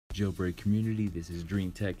Jailbreak community, this is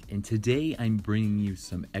Dream Tech, and today I'm bringing you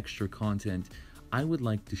some extra content. I would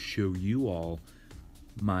like to show you all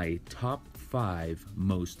my top 5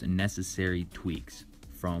 most necessary tweaks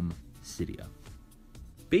from Cydia.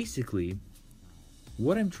 Basically,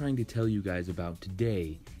 what I'm trying to tell you guys about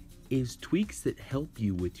today is tweaks that help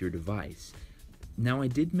you with your device. Now, I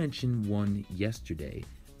did mention one yesterday,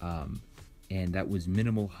 and that was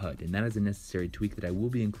MinimalHUD, and that is a necessary tweak that I will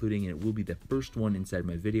be including, and it will be the first one inside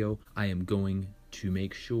my video. I am going to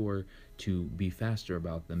make sure to be faster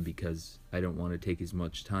about them because I don't want to take as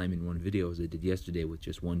much time in one video as I did yesterday with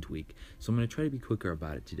just one tweak. So I'm going to try to be quicker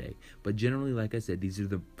about it today. But generally, like I said, these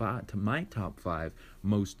are my top 5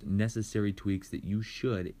 most necessary tweaks that you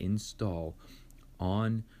should install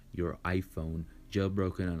on your iPhone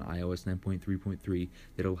jailbroken on iOS 9.3.3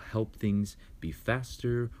 that'll help things be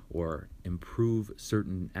faster or improve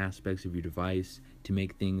certain aspects of your device to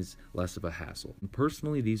make things less of a hassle. And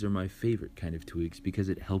personally, these are my favorite kind of tweaks because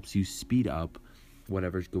it helps you speed up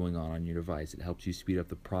whatever's going on your device. It helps you speed up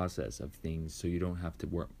the process of things so you don't have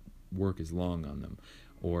to work as long on them,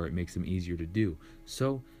 or it makes them easier to do.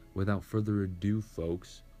 So without further ado,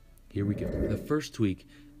 folks, here we go. The first tweak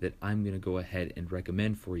that I'm going to go ahead and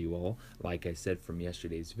recommend for you all, like I said from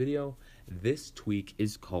yesterday's video, this tweak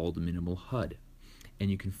is called MinimalHUD. And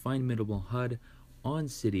you can find MinimalHUD on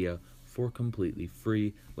Cydia for completely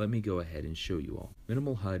free. Let me go ahead and show you all.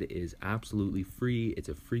 MinimalHUD is absolutely free. It's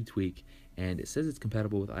a free tweak, and it says it's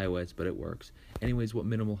compatible with iOS, but it works. Anyways, what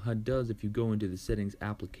MinimalHUD does, if you go into the settings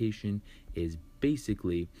application, is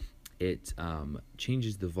basically it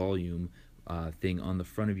changes the volume thing on the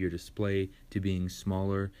front of your display to being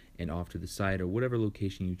smaller and off to the side, or whatever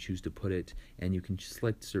location you choose to put it, and you can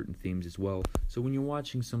select certain themes as well. So when you're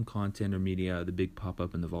watching some content or media, the big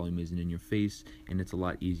pop-up and the volume isn't in your face, and it's a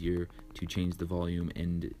lot easier to change the volume,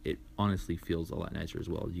 and it honestly feels a lot nicer as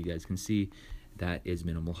well. As you guys can see, that is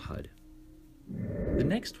MinimalHUD. The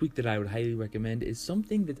next tweak that I would highly recommend is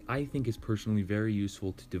something that I think is personally very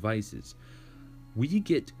useful to devices. We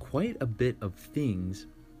get quite a bit of things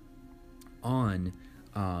on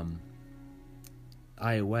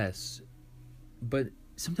iOS, but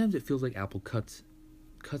sometimes it feels like Apple cuts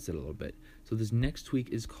it a little bit. So this next tweak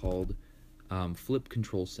is called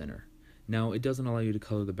FlipControlCenter. Now, it doesn't allow you to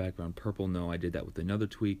color the background purple. No, I did that with another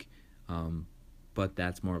tweak, but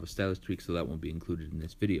that's more of a stylish tweak, so that won't be included in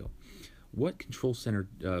this video. What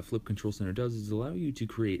FlipControlCenter does is allow you to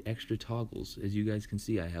create extra toggles. As you guys can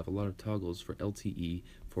see, I have a lot of toggles for LTE,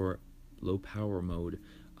 for low power mode,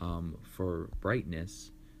 for brightness,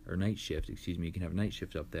 or night shift, excuse me, you can have night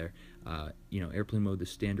shift up there, airplane mode, the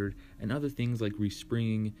standard, and other things like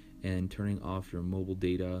respringing and turning off your mobile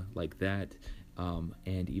data like that,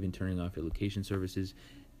 and even turning off your location services.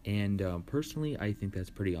 And personally, I think that's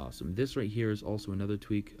pretty awesome. This right here is also another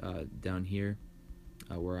tweak down here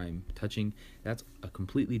where I'm touching. That's a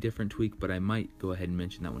completely different tweak, but I might go ahead and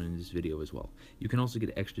mention that one in this video as well. You can also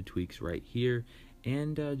get extra tweaks right here,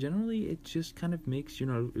 and generally it just kind of makes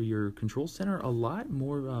your control center a lot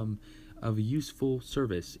more of a useful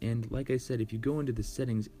service. And like I said, if you go into the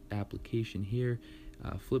settings application here,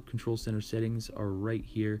 FlipControlCenter settings are right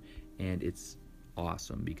here, and it's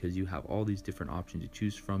awesome because you have all these different options to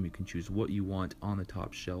choose from. You can choose what you want on the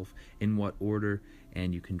top shelf, in what order,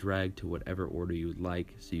 and you can drag to whatever order you would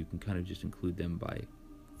like, so you can kind of just include them by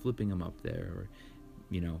flipping them up there, or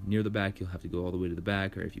near the back you'll have to go all the way to the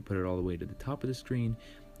back, or if you put it all the way to the top of the screen,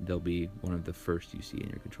 they'll be one of the first you see in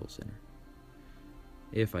your control center.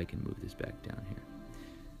 If I can move this back down here.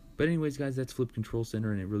 But anyways, guys, that's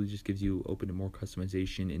FlipControlCenter, and it really just gives you open to more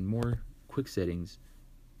customization and more quick settings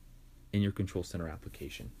in your control center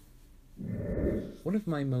application. One of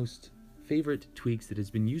my most favorite tweaks that has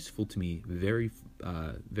been useful to me very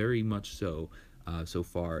much so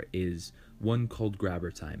far is one called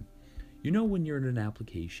GrabberTime. When you're in an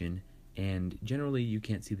application and generally you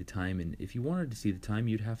can't see the time, and if you wanted to see the time,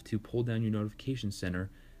 you'd have to pull down your notification center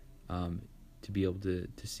to be able to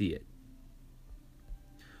see it.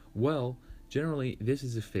 Well, generally this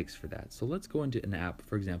is a fix for that. So let's go into an app,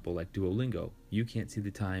 for example, like Duolingo. You can't see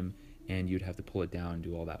the time, and you'd have to pull it down and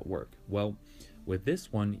do all that work. Well, with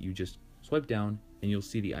this one, you just swipe down and you'll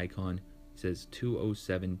see the icon. It says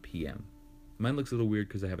 2:07 p.m. Mine looks a little weird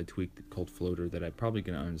because I have a tweak called Floater that I'm probably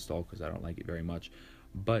going to uninstall because I don't like it very much.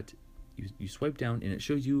 But you swipe down and it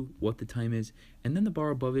shows you what the time is, and then the bar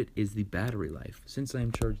above it is the battery life. Since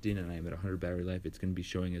I'm charged in and I'm at 100 battery life, it's going to be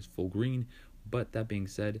showing as full green. But that being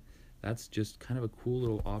said, that's just kind of a cool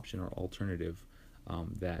little option or alternative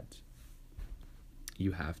that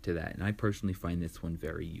you have to that, and I personally find this one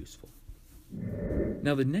very useful.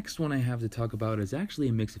 Now the next one I have to talk about is actually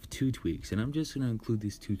a mix of two tweaks, and I'm just going to include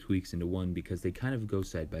these two tweaks into one because they kind of go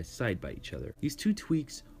side by each other. These two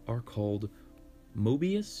tweaks are called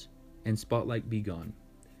Mobius and SpotlightBeGone.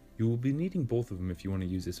 You will be needing both of them if you want to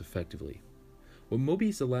use this effectively. What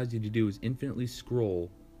Mobius allows you to do is infinitely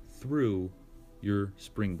scroll through your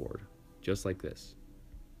springboard, just like this.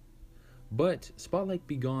 But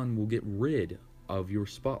SpotlightBeGone will get rid of your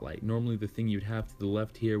spotlight. Normally the thing you'd have to the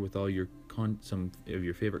left here with all your some of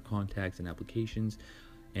your favorite contacts and applications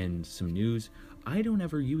and some news. I don't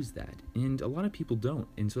ever use that, and a lot of people don't,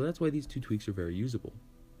 and so that's why these two tweaks are very usable.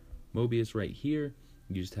 Mobius right here,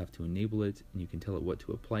 you just have to enable it, and you can tell it what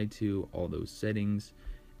to apply to, all those settings.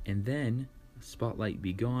 And then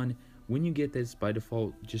SpotlightBeGone, when you get this, by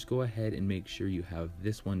default, just go ahead and make sure you have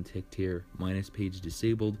this one ticked here, minus page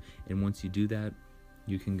disabled, and once you do that,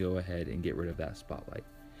 you can go ahead and get rid of that spotlight.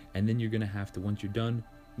 And then you're going to have to, once you're done,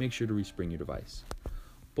 make sure to respring your device.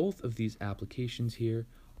 Both of these applications here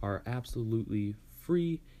are absolutely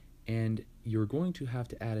free, and you're going to have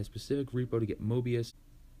to add a specific repo to get Mobius.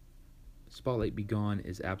 SpotlightBeGone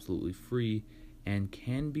is absolutely free and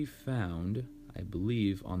can be found, I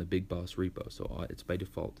believe, on the Big Boss repo, so it's by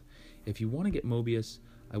default. If you want to get Mobius,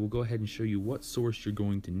 I will go ahead and show you what source you're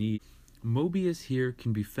going to need. Mobius here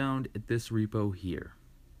can be found at this repo here.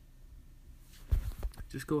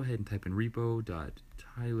 Just go ahead and type in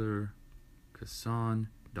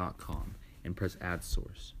repo.tylercasson.com and press add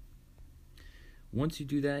source. Once you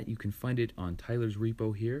do that, you can find it on Tyler's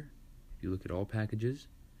repo here. If you look at all packages,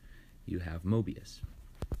 you have Mobius,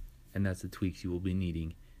 and that's the tweaks you will be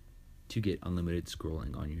needing to get unlimited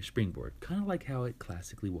scrolling on your springboard, kind of like how it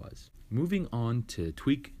classically was. Moving on to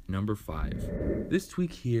tweak number 5. This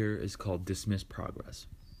tweak here is called DismissProgress.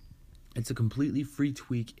 It's a completely free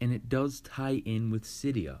tweak, and it does tie in with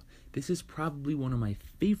Cydia. This is probably one of my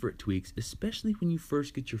favorite tweaks, especially when you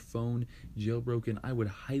first get your phone jailbroken. I would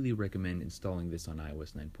highly recommend installing this on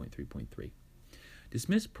iOS 9.3.3.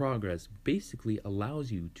 DismissProgress basically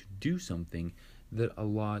allows you to do something that a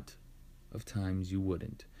lot of times you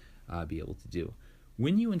wouldn't be able to do.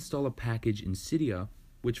 When you install a package in Cydia,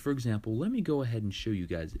 which for example, let me go ahead and show you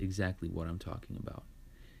guys exactly what I'm talking about.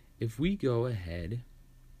 If we go ahead,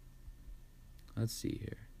 let's see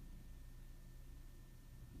here.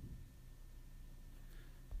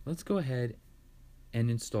 Let's go ahead and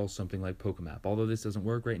install something like Pokemap. Although this doesn't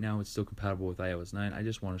work right now, it's still compatible with iOS 9. I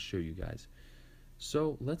just want to show you guys.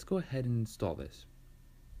 So let's go ahead and install this.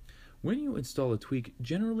 When you install a tweak,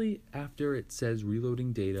 generally after it says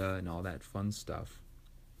reloading data and all that fun stuff,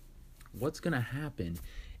 what's going to happen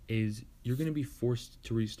is you're going to be forced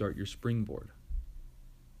to restart your springboard.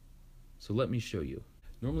 So let me show you.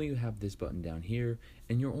 Normally you have this button down here,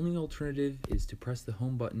 and your only alternative is to press the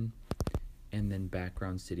home button and then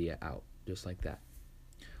background Cydia out, just like that.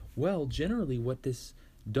 Well, generally what this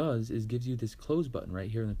does is gives you this close button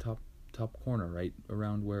right here in the top corner, right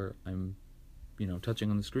around where I'm touching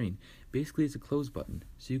on the screen. Basically it's a close button,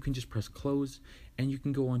 so you can just press close and you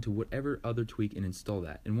can go on to whatever other tweak and install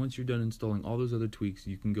that. And once you're done installing all those other tweaks,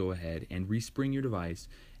 you can go ahead and respring your device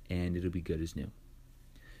and it'll be good as new.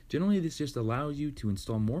 Generally this just allows you to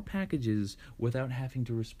install more packages without having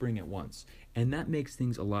to respring at once, and that makes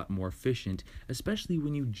things a lot more efficient, especially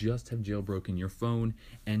when you just have jailbroken your phone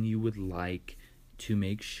and you would like to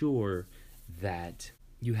make sure that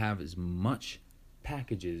you have as much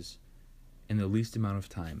packages in the least amount of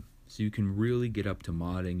time, so you can really get up to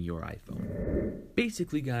modding your iPhone.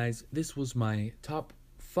 Basically guys, this was my top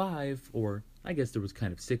 5, or I guess there was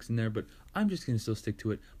kind of 6 in there, but I'm just going to still stick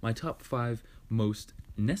to it. My top 5 most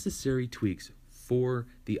necessary tweaks for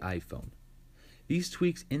the iPhone. These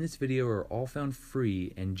tweaks in this video are all found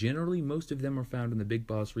free, and generally most of them are found in the Big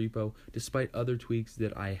Boss repo, despite other tweaks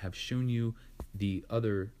that I have shown you the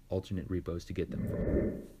other alternate repos to get them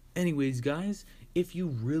from. Anyways guys, if you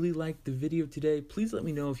really liked the video today, please let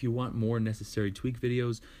me know if you want more necessary tweak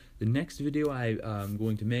videos. The next video I'm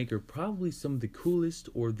going to make are probably some of the coolest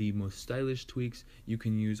or the most stylish tweaks you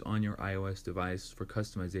can use on your iOS device for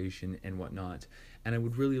customization and whatnot, and I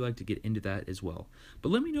would really like to get into that as well. But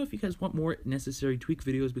let me know if you guys want more necessary tweak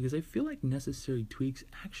videos, because I feel like necessary tweaks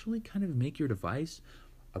actually kind of make your device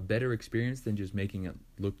a better experience than just making it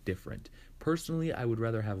look different. Personally, I would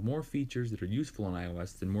rather have more features that are useful on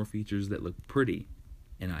iOS than more features that look pretty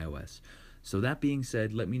in iOS. So that being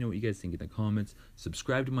said, let me know what you guys think in the comments.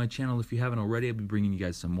 Subscribe to my channel if you haven't already. I'll be bringing you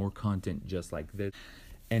guys some more content just like this.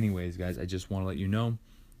 Anyways, guys, I just want to let you know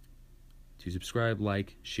to subscribe,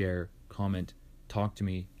 like, share, comment, talk to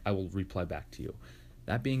me. I will reply back to you.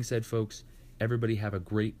 That being said, folks, everybody have a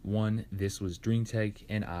great one. This was DreamTech,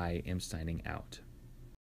 and I am signing out.